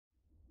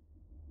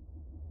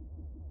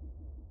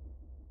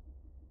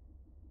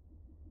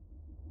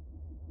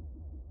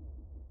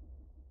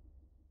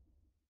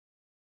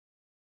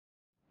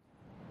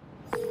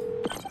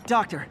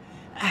Doctor,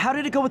 how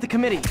did it go with the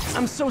committee?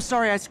 I'm so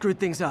sorry I screwed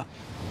things up.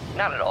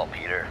 Not at all,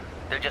 Peter.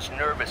 They're just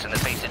nervous in the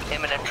face of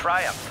imminent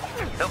triumph.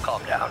 They'll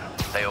calm down.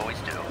 They always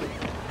do.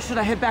 Should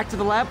I head back to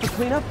the lab for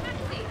cleanup?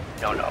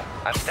 No.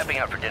 I'm stepping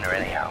out for dinner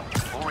anyhow.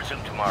 We'll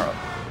resume tomorrow.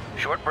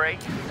 Short break,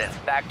 then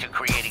back to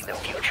creating the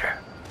future.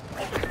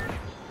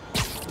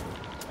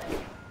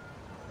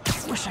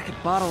 Wish I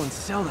could bottle and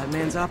sell that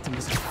man's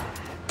optimism.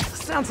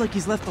 Sounds like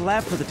he's left the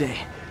lab for the day.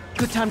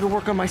 Good time to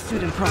work on my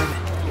suit in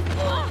private.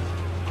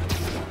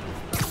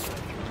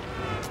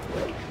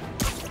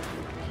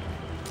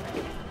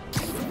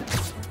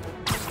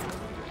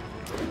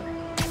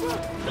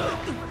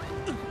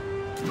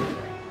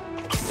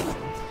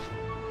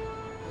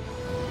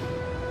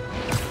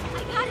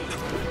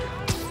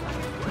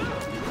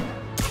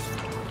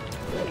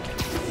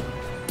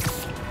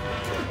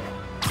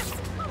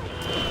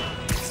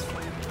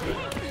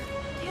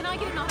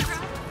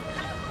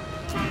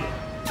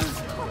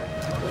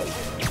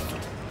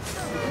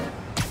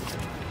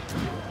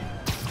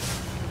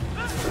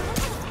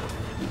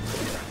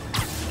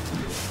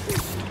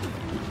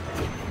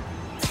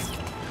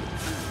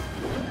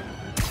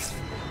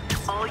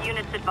 All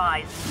units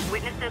advised.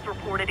 Witnesses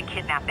reported a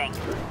kidnapping.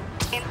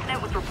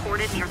 Incident was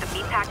reported near the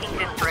meatpacking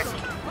district.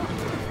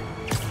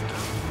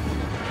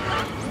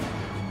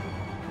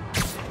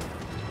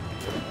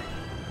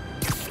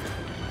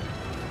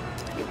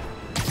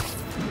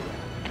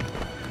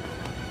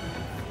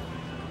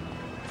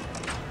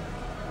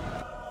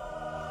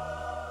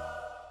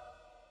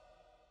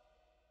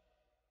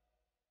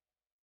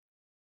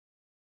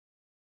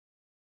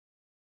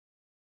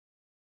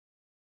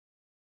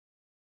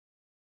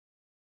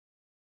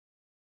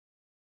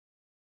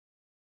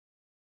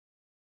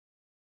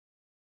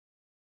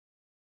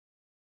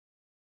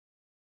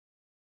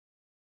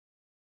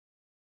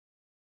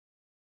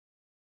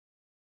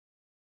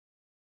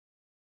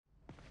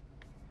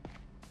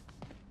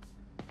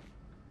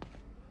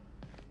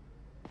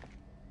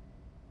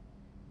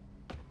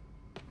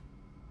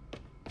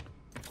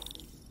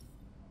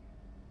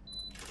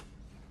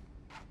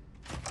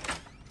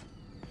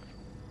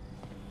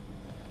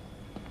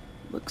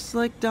 Looks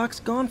like Doc's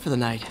gone for the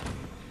night.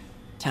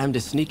 Time to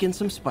sneak in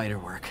some spider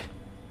work.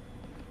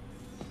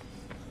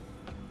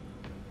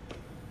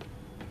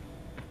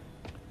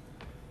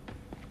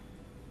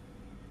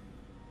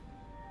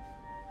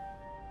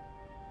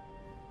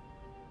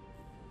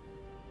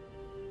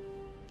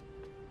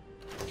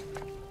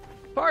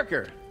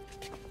 Parker!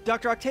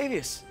 Dr.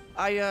 Octavius,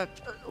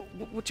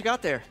 what you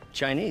got there?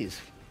 Chinese.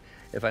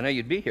 If I know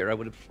you'd be here, I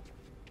would have...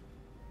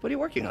 What are you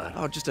working on?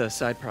 Oh, just a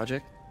side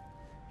project.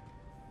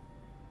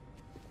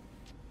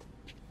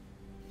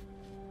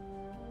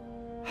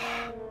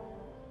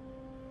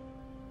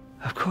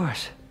 Of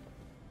course.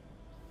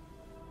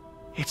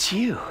 It's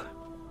you.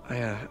 I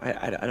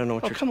don't know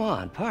what you're... Oh, come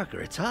on, Parker,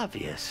 it's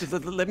obvious.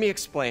 Let me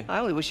explain. I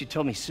only wish you'd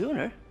told me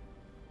sooner.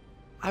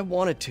 I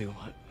wanted to,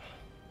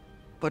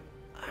 but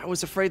I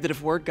was afraid that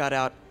if word got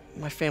out,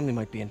 my family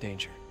might be in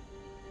danger.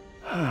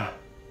 Huh.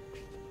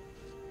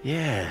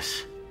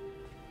 Yes.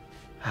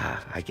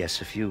 I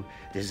guess if you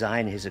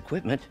design his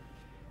equipment,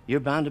 you're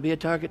bound to be a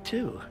target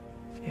too.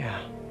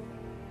 Yeah.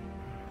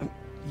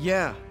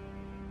 Yeah.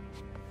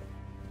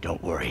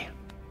 Don't worry.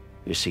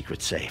 Your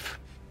secret's safe.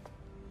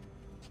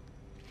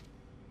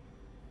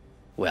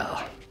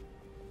 Well,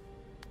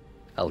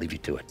 I'll leave you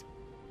to it.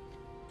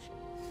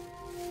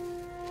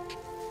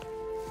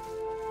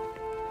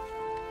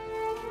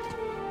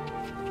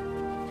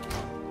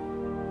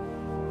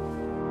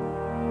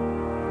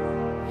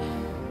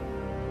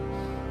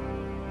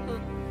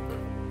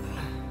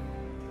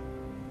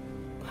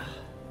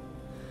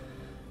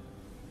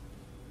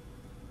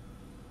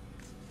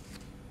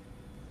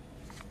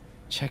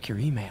 Check your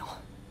email.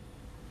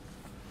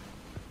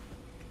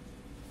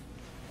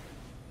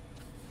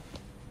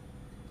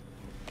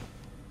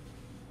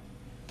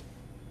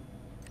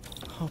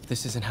 Hope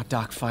this isn't how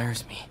Doc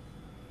fires me.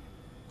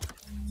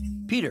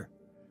 Peter,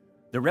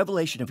 the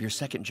revelation of your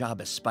second job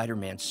as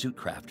Spider-Man suit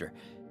crafter.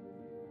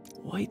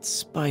 White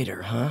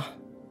spider, huh?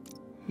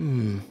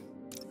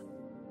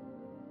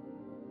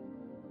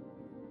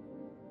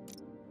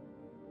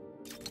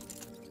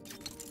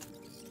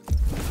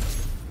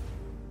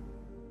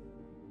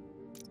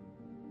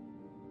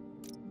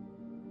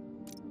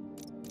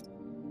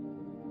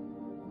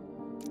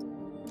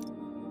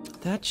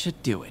 That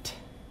should do it.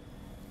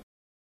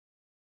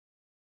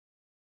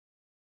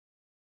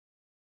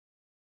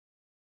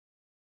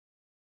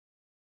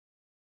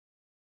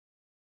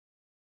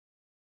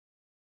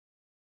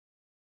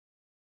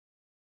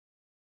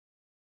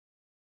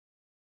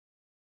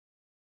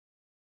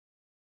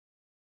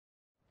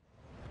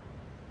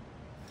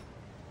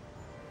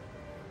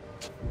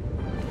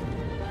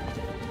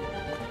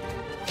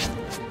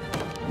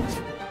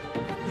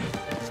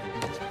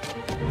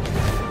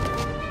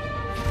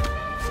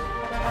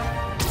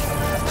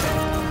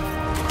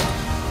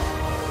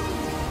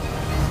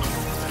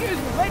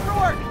 Late for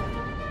work!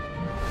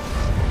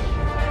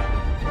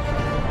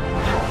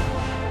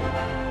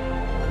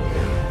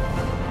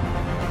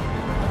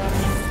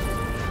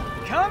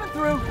 Coming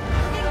through!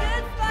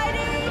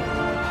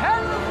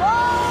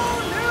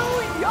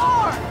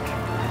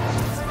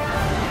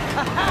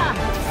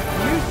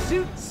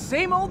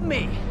 same old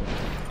me.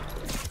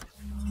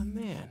 Oh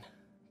man,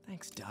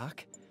 thanks,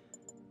 Doc.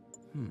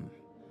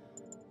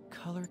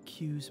 Color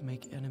cues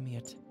make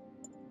enemy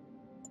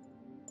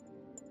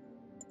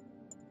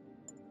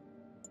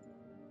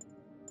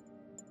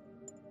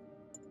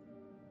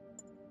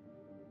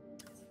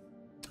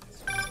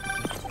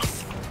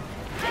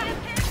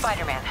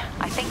Spider-Man,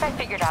 I think I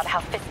figured out how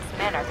Fisk's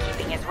men are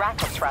keeping his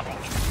rackets running.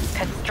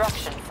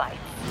 Construction sites.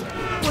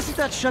 Wasn't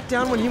that shut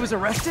down when he was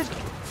arrested?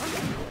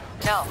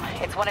 No,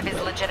 it's one of his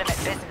legitimate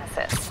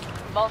businesses.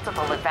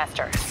 Multiple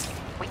investors.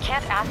 We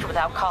can't act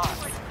without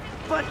cause.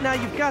 But now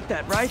you've got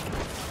that, right?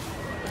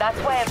 That's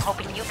why I'm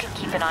hoping you can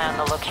keep an eye on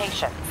the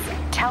locations.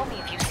 Tell me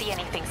if you see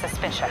anything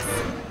suspicious.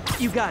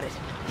 You got it.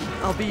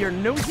 I'll be your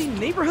nosy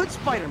neighborhood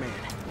Spider-Man.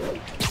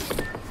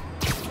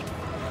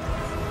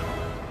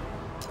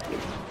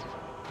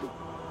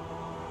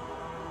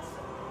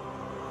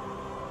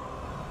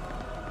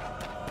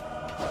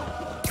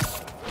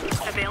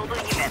 Available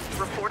units.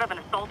 Report of an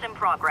assault in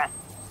progress.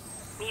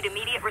 Need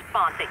immediate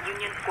response at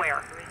Union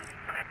Square.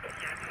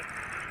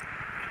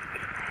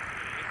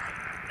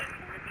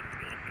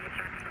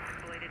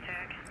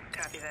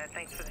 Copy that.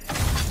 Thanks for this.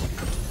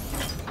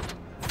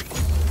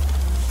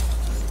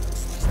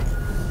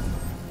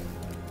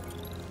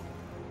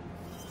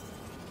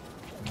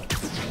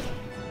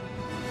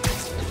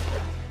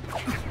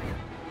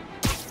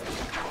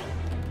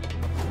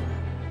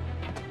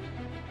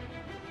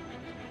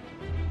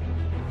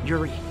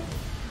 Yuri,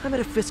 I'm at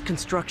a Fisk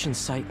construction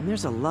site, and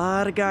there's a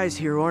lot of guys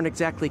here who aren't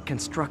exactly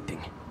constructing.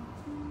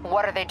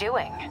 What are they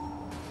doing?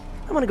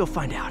 I'm gonna go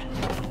find out.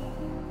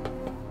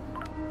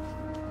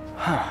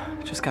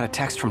 Just got a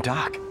text from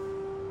Doc.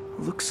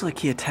 Looks like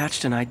he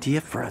attached an idea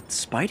for a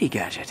Spidey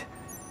gadget.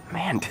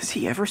 Man, does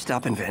he ever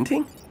stop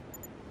inventing?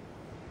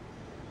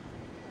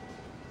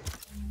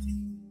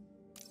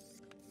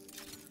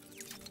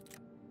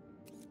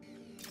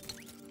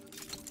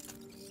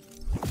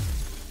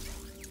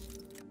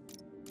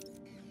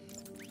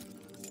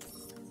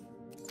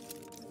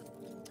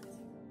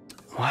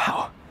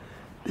 Wow,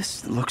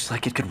 this looks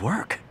like it could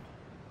work.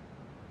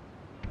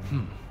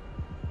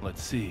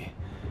 Let's see.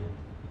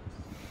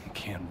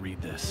 Can't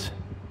read this.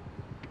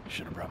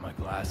 Should have brought my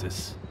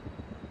glasses.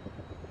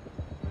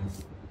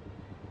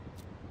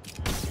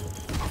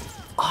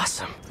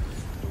 Awesome.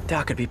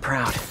 Doc would be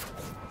proud.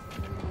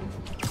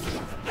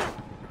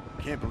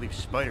 Can't believe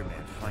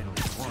Spider-Man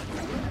finally won.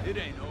 It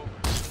ain't over.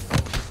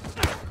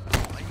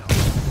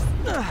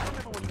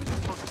 Remember when he was a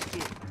fucking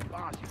kid? The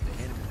boss used to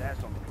hand him his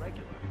ass on the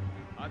regular.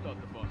 I thought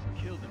the boss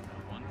killed him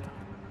that one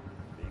time.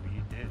 Maybe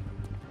he did.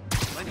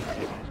 Plenty of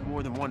there's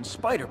more than one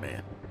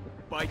Spider-Man.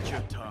 Bite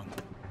your tongue.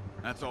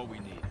 That's all we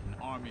need. An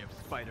army of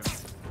Spider-Men.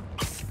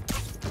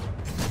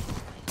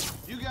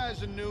 You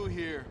guys are new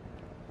here,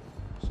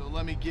 so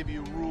let me give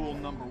you rule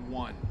number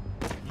 1.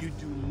 You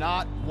do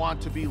not want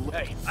to be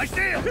late. Hey, I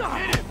see him!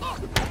 Hit him!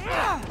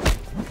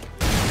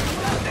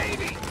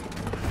 Baby!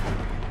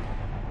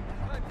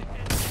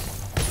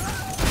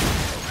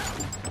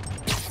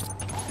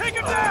 Take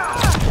him down!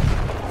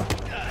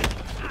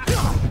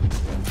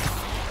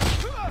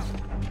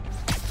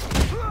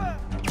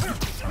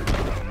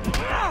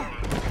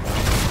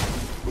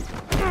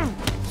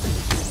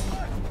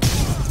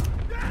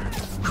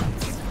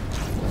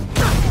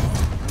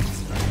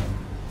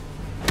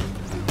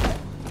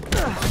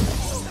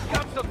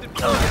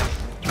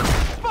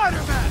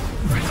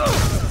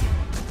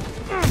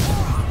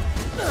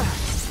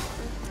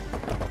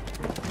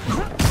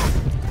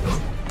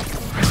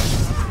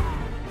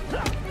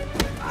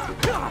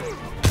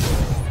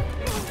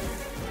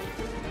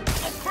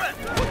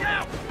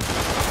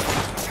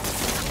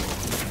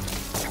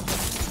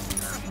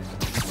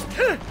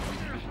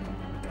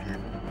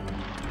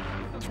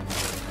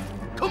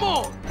 Come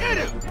on, hit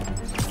him!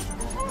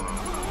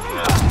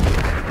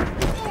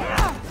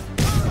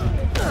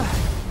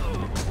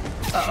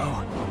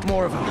 Uh-oh,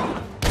 more of them.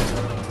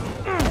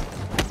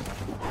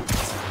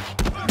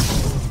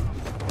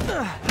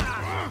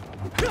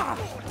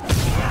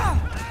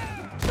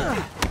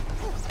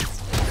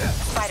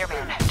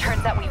 Spider-Man,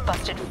 turns out we've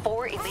busted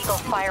 4 illegal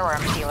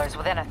firearms dealers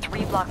within a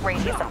 3-block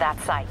radius of that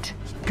site.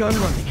 Gun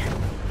running.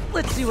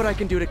 Let's see what I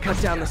can do to cut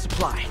down the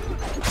supply.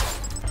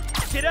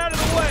 Get out of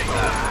the way!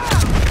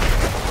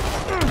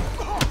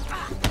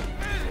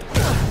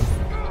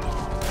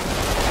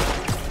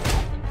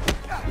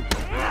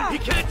 He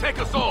can't take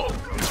us all!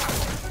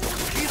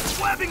 He's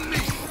swabbing me!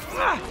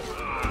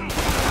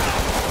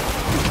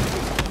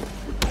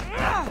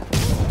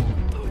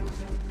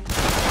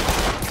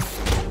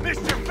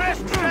 Mr.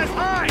 Best says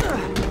hi!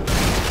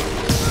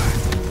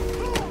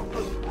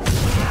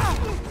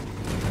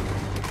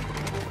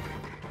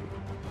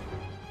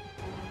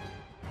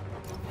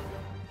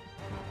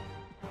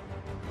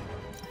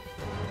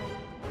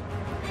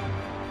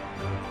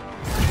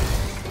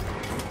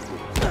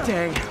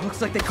 Dang,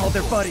 looks like they called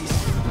their buddies.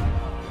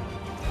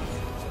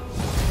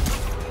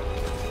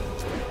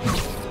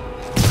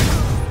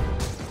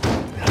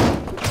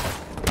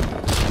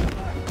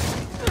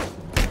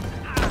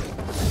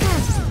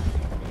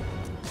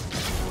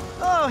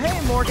 Oh,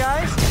 hey, more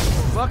guys.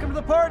 Welcome to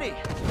the party.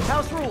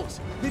 House rules.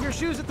 Leave your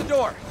shoes at the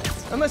door.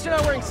 Unless you're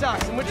not wearing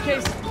socks, in which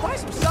case, buy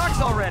some socks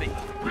already.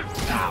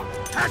 Now,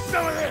 have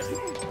some of this!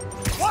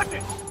 Watch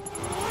it!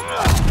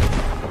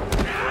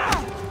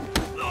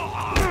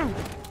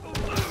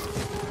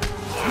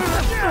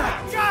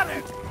 Got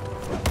it!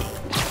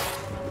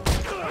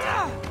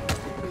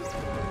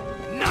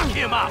 Knock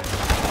him out!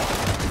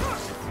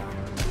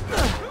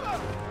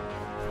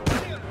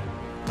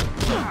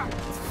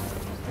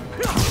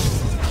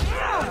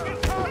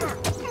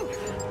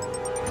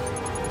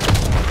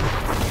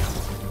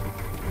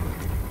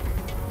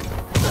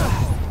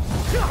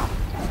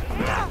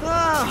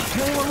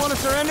 Anyone want to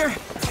surrender?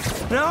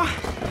 No?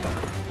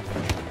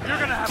 You're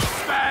gonna have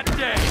a bad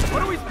day!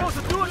 What are we supposed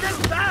to do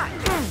against that?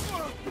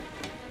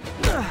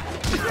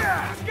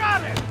 Yeah,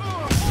 got it!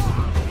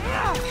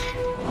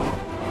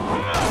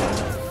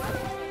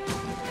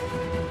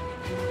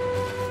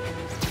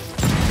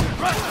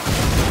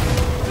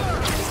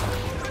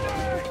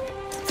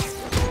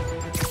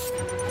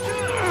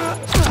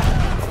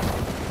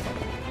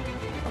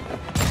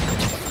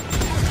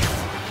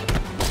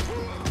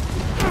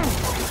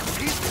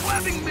 He's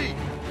webbing me!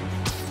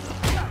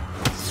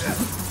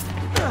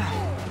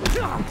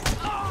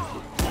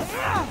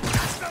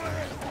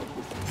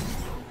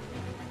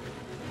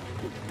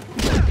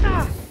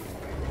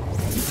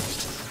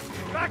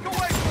 Back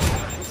away!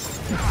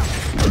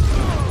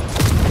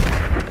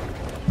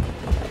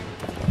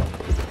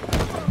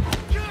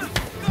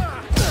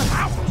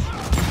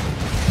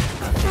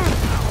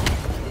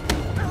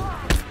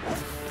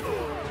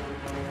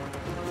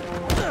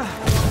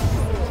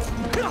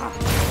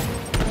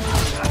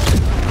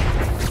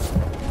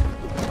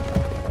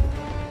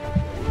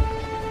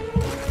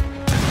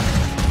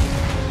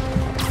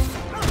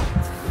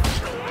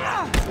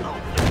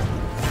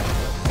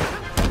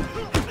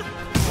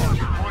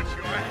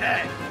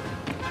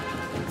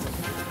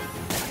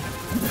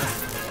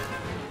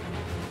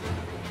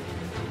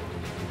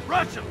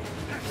 Rush him!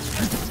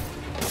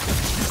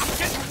 I'm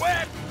getting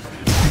wet!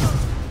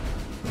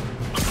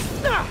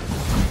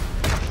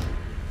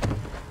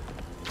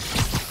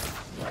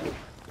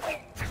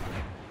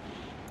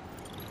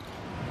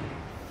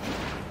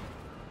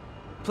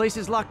 Place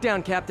is locked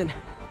down, Captain.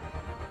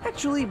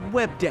 Actually,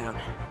 webbed down.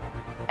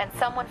 And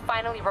someone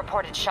finally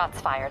reported shots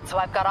fired, so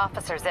I've got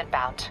officers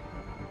inbound.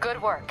 Good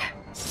work.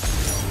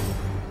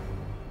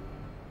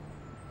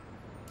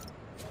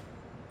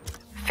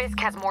 Fisk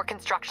has more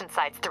construction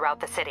sites throughout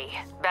the city,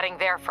 vetting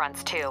their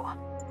fronts too.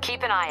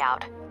 Keep an eye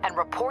out, and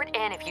report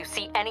in if you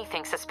see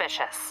anything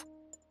suspicious.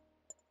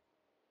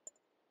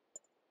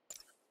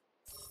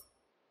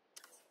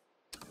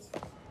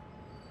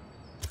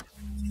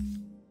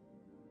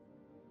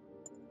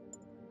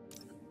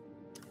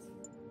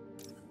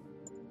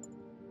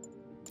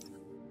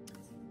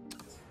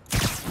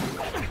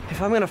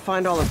 If I'm gonna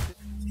find all of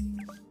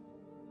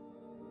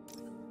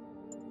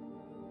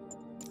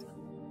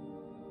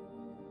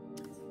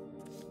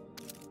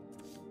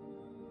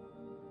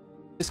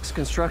Fisk's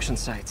construction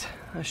sites,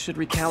 I should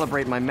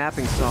recalibrate my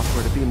mapping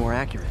software to be more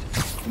accurate.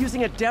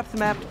 Using a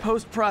depth-mapped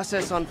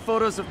post-process on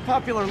photos of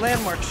popular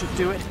landmarks should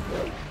do it.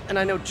 And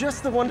I know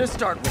just the one to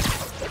start with.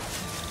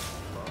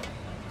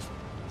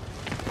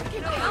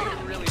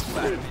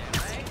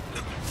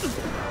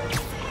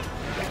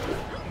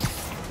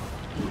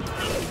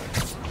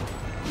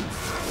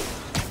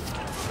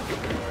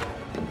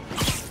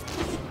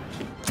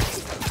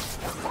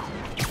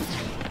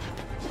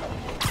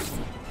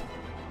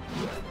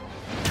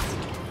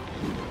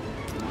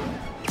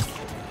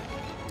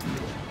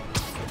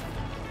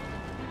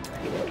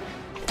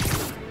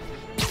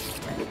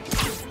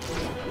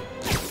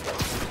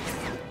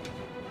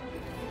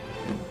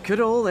 Good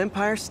old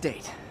Empire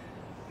State.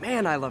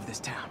 Man, I love this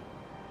town.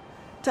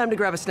 Time to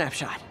grab a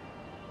snapshot.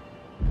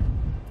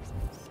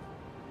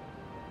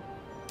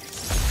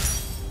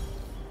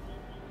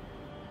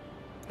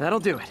 That'll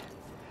do it.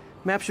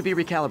 Map should be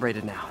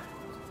recalibrated now.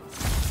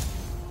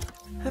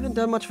 Haven't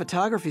done much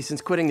photography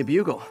since quitting the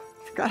Bugle.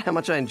 Forgot how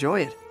much I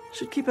enjoy it.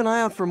 Should keep an eye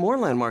out for more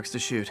landmarks to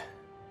shoot.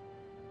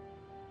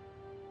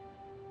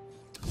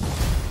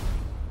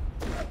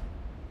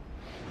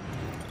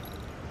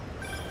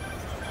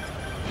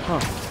 Huh,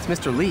 it's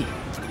Mr. Lee.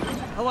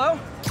 Hello?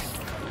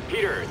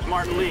 Peter, it's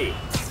Martin Lee.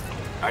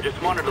 I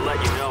just wanted to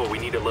let you know we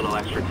need a little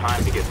extra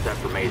time to get set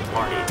for May's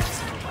party.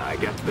 I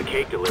guess the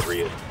cake delivery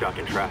is stuck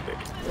in traffic.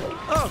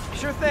 Oh,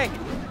 sure thing.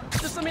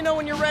 Just let me know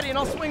when you're ready and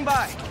I'll swing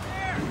by.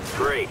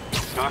 Great.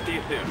 Talk to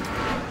you soon.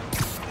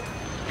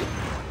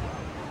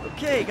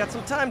 Okay, got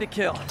some time to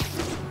kill.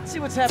 Let's see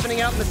what's happening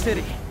out in the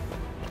city.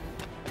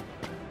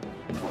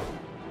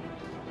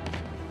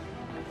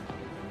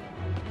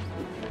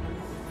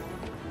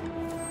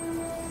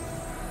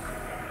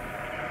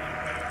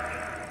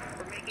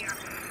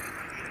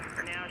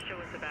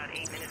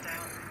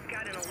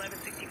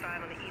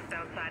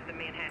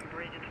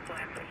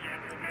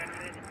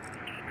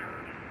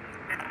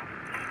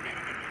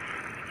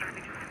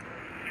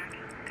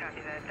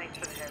 Copy that. Thanks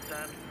for the heads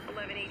up.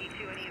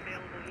 1182, any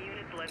available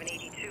units?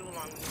 1182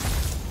 along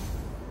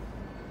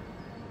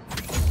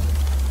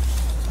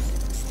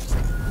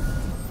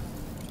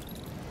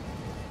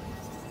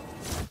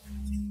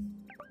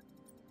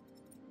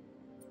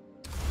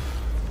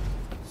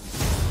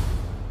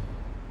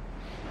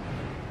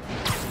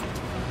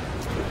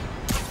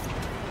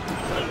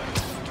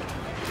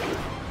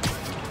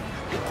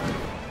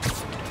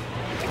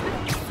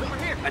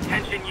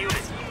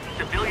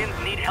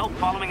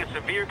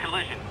Severe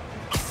collision.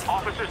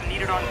 Officers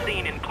needed on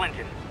scene in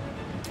Clinton.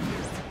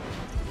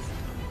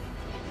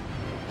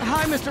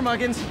 Hi, Mr.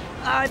 Muggins.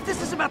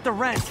 This is about the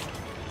rent.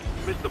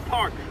 Mr.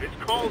 Parker, this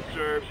cold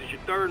serves is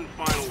your third and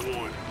final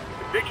warning.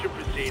 Eviction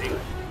proceedings.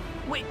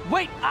 Wait,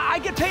 I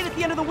get paid at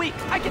the end of the week.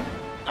 I get...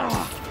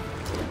 Ugh.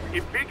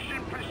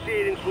 Eviction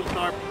proceedings will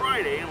start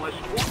Friday unless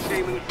full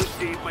payment is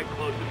received by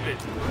close of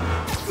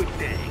business. Good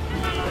day.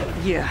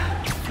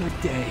 Yeah,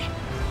 good day.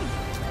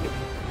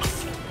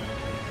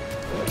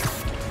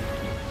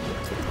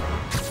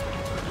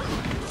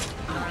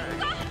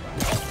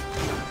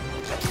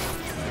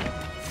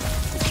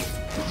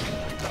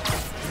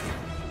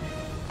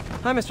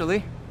 Hi, Mr.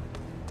 Lee.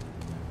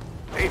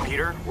 Hey,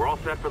 Peter. We're all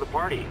set for the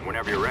party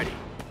whenever you're ready.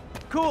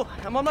 Cool,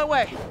 I'm on my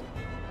way.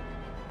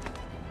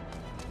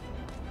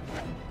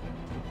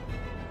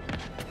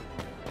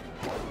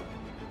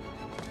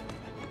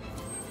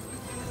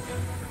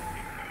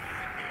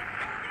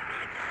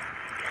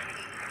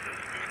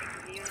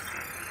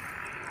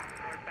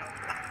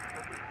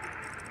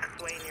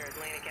 Near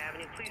Atlantic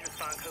Avenue. Please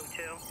respond code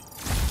 2.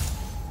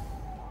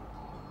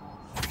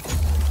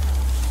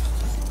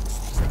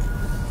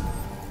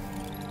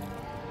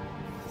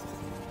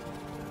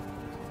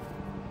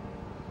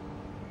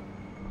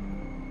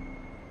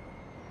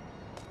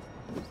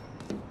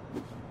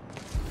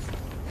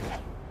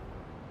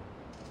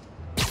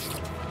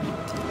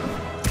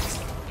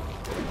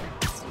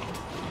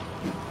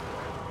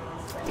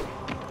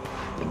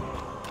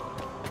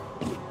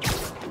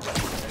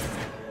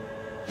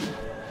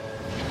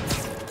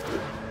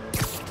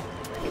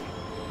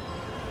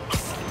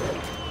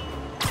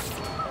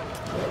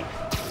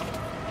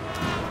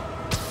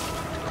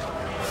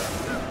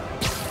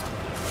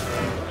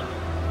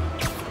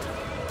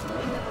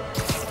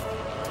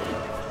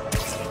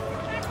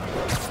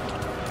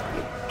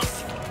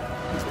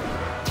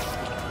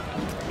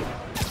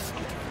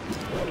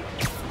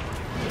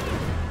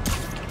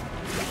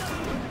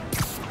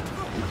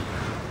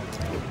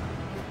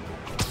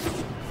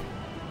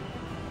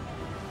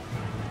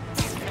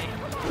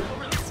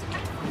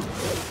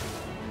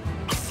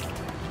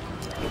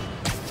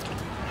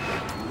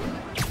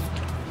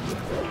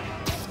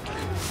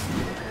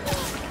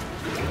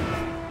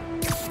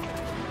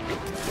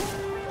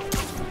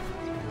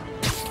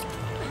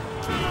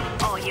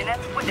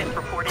 Witness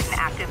reported an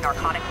active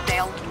narcotics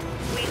sale.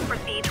 Please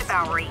proceed to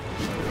Bowery.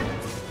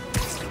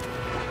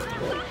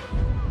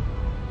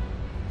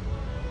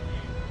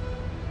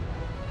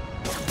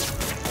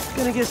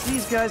 Gonna guess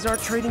these guys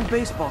aren't trading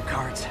baseball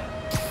cards.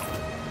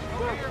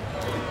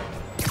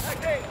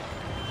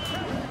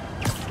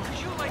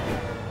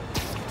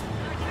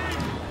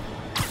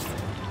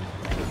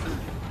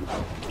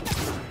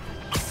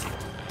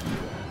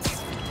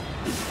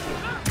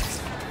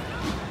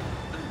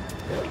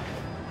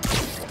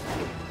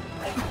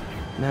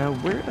 Now,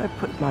 where did I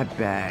put my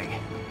bag?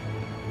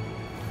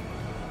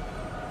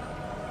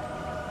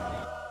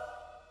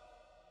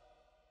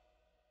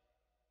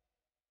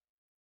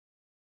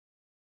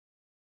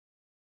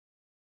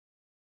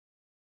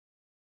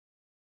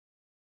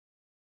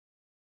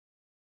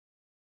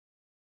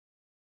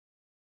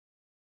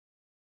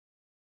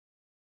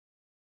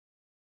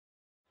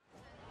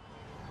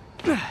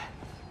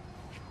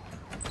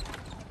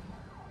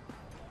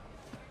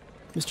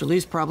 Mr.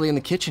 Lee's probably in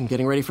the kitchen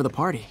getting ready for the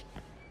party.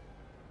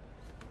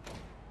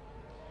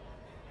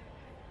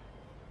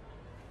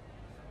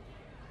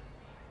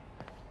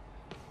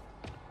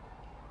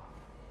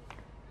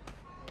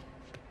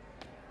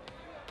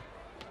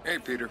 Hey,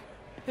 Peter.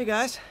 Hey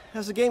guys,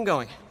 how's the game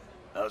going?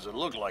 How's it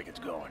look like it's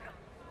going?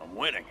 I'm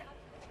winning.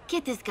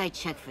 Get this guy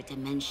checked for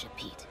dementia,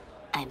 Pete.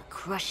 I'm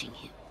crushing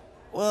him.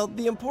 Well,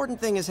 the important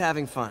thing is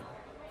having fun.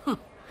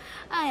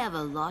 I have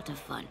a lot of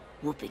fun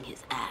whooping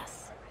his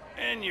ass.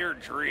 And your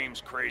dreams,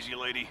 crazy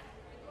lady.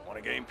 Want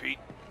a game, Pete?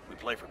 We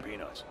play for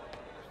peanuts.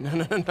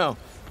 No.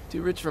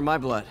 Too rich for my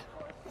blood.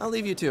 I'll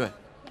leave you to it.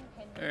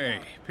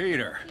 Hey,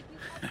 Peter.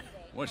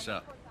 What's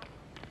up?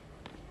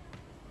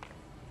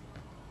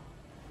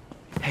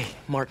 Hey,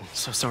 Martin,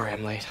 so sorry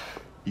I'm late.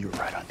 You were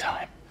right on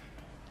time.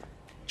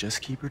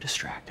 Just keep her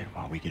distracted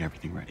while we get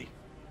everything ready.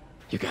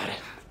 You got it.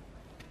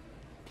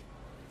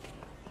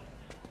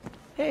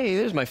 Hey,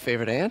 there's my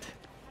favorite aunt.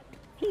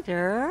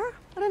 Peter,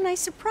 what a nice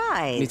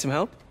surprise. Need some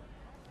help?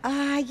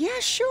 Yeah,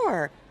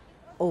 sure.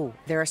 Oh,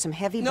 there are some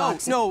heavy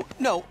boxes.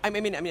 No. I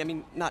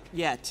mean, not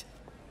yet.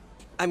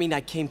 I mean,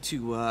 I came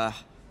to, I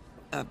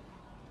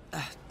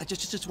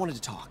just wanted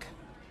to talk.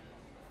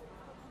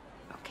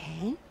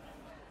 Okay.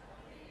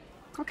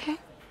 Okay.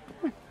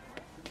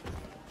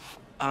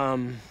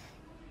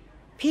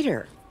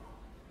 Peter,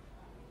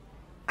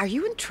 are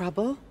you in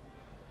trouble?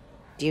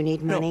 Do you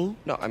need money?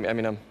 No, I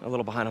mean, I'm a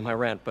little behind on my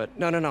rent, but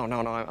no,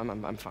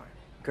 I'm fine.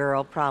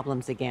 Girl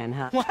problems again,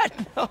 huh?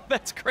 What? No,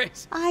 that's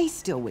crazy. I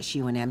still wish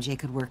you and MJ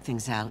could work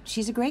things out.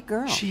 She's a great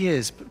girl. She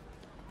is, but...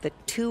 The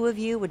two of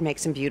you would make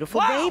some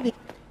beautiful babies.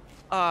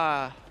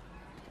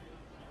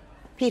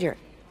 Peter.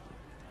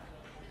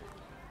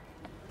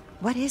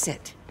 What is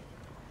it?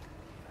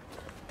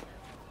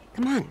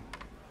 Come on.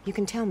 You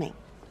can tell me.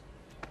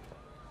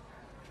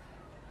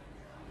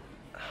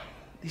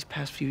 these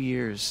past few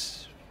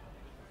years,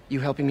 you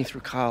helping me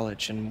through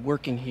college and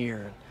working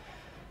here,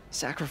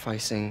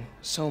 sacrificing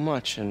so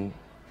much and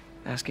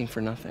asking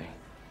for nothing.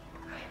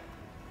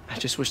 I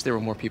just wish there were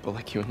more people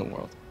like you in the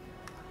world.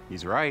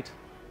 He's right.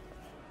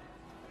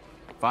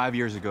 5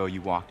 years ago,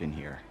 you walked in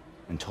here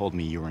and told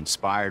me you were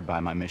inspired by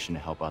my mission to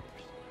help others.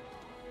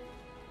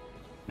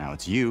 Now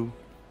it's you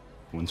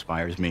who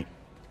inspires me.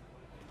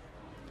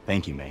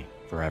 Thank you, May,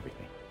 for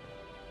everything.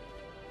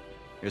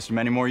 Here's to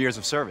many more years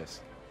of service.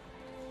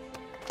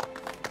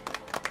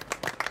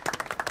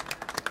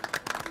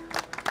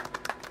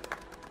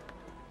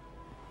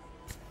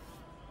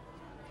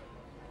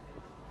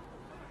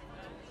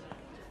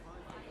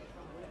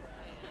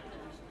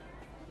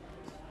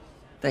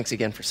 Thanks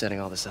again for setting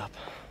all this up.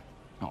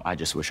 Oh, I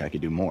just wish I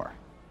could do more.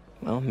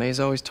 Well,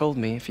 May's always told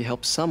me if you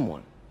help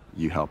someone,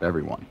 you help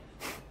everyone.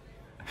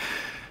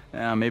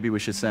 Maybe we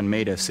should send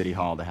May to City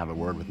Hall to have a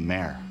word with the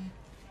mayor.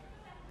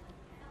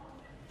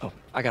 Oh,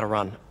 I gotta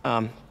run.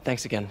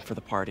 Thanks again for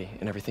the party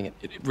and everything.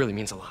 It really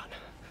means a lot.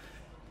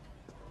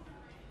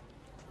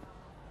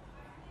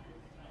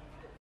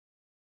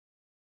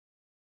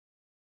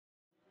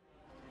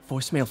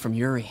 Voicemail from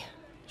Yuri.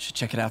 Should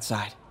check it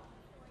outside.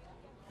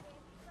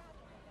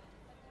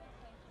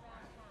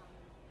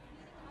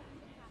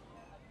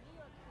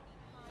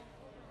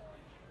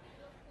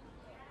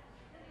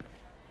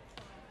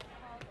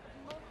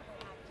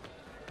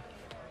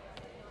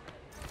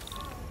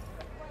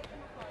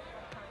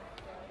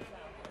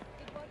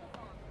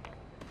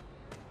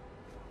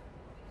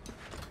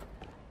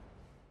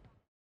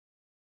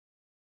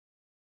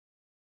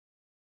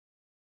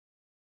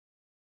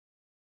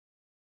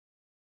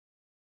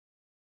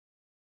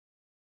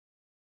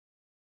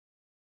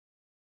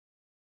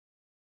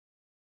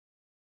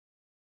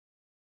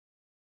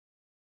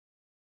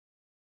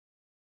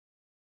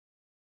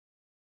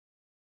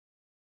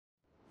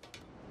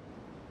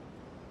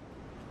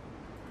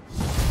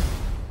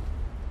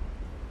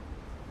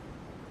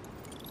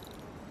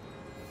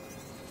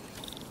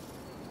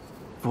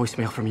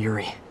 Voicemail from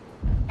Yuri.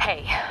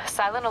 Hey,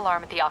 silent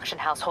alarm at the auction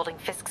house holding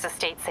Fisk's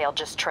estate sale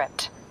just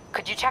tripped.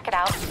 Could you check it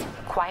out?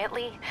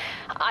 Quietly?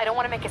 I don't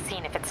want to make a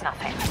scene if it's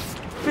nothing.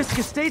 Fisk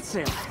estate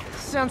sale.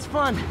 Sounds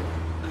fun.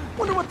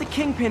 Wonder what the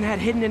Kingpin had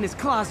hidden in his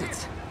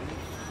closets.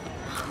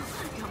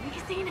 Don't make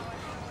a scene.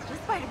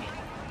 Just Spider-Man.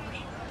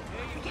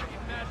 Okay.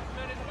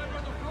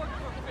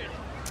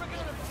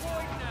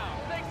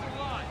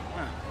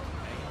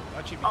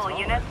 Yeah. All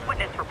units,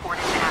 witness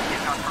reported an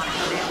active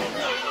narcotics sale.